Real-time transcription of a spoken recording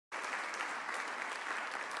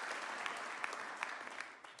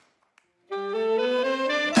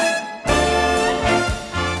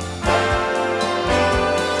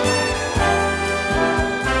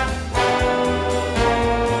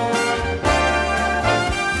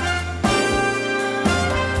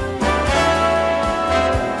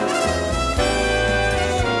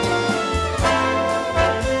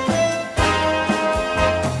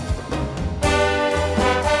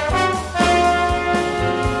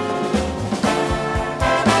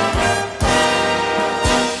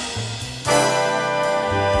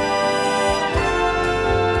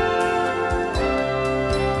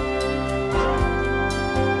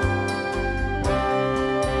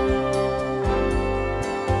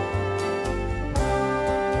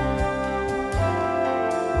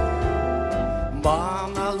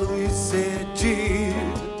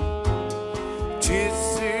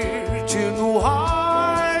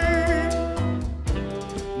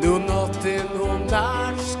Nu nåtten hon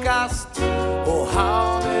närskast och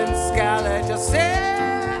havnen ska lägga sig.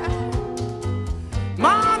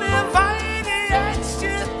 Man är vajn i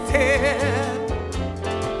ätskjuthet.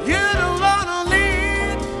 You don't wanna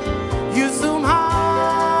leave, you som har.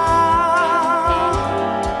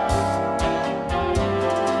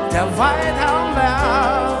 Det vet han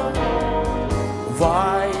väl.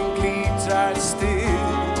 Vajn glitrar still.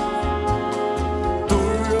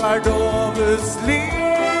 Durvar doves liv.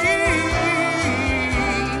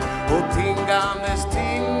 Och tingandes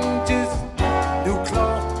tinges. Nu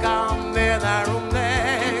klockan menar om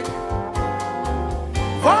dig.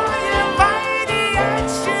 Varje vajn i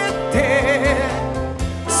ätskjuthet.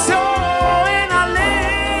 Så en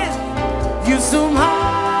alldeles ju som han.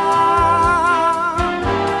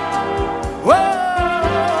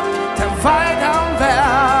 Den vajn han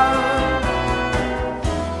väl.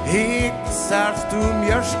 Hicksars du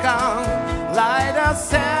mjörskan. Leida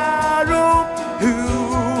ser upp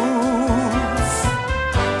hus.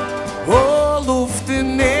 Och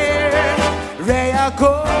luften ner. Reja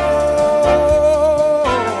går.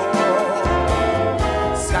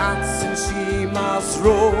 Skansen skimas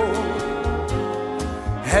rå.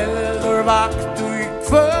 Heller vakt och i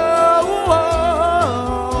kvå.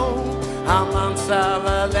 Han mansar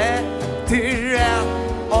väl till en.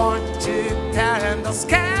 Och inte där ända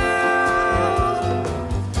skall.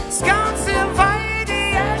 Skansen vajn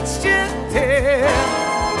i ätskjuthet.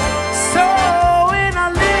 Så en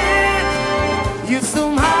alldeles ju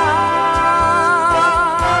som han.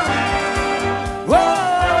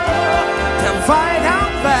 Den vajn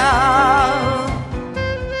han väl.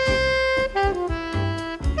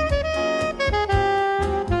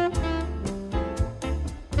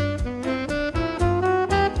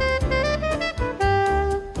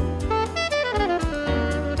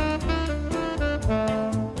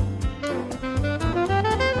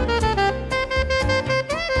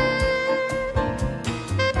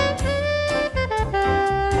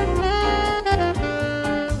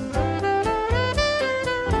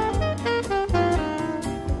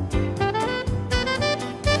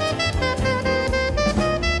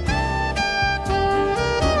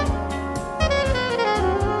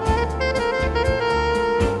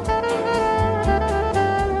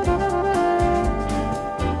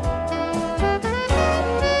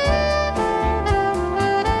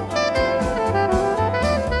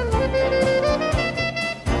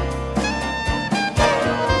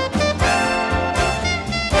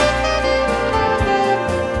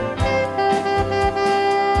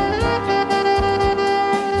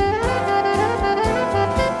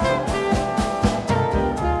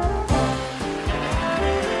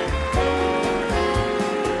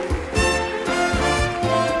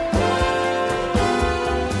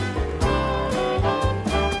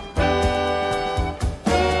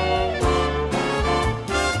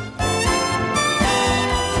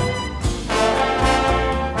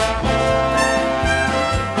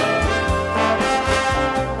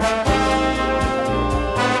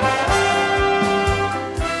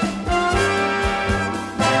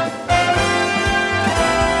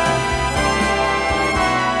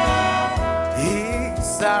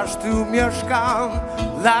 Du mjörskan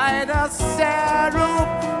leida ser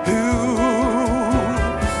upp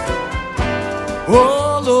hus.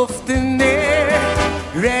 Och luften ner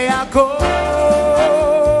reja går.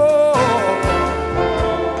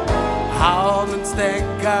 Havnen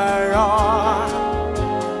stänkar av.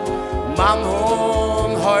 Man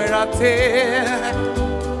hon höra till.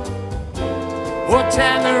 Och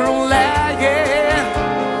känner hon läge.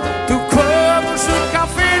 Du kommer sucka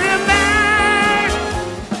för mig.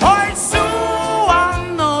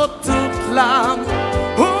 Land.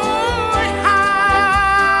 Oj,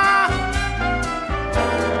 ha.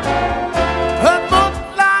 Upp mot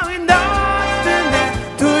lag i natten är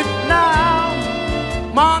ditt namn.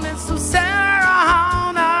 Mannen som ser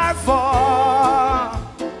han är far.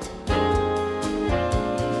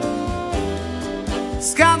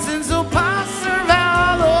 Skansen så par.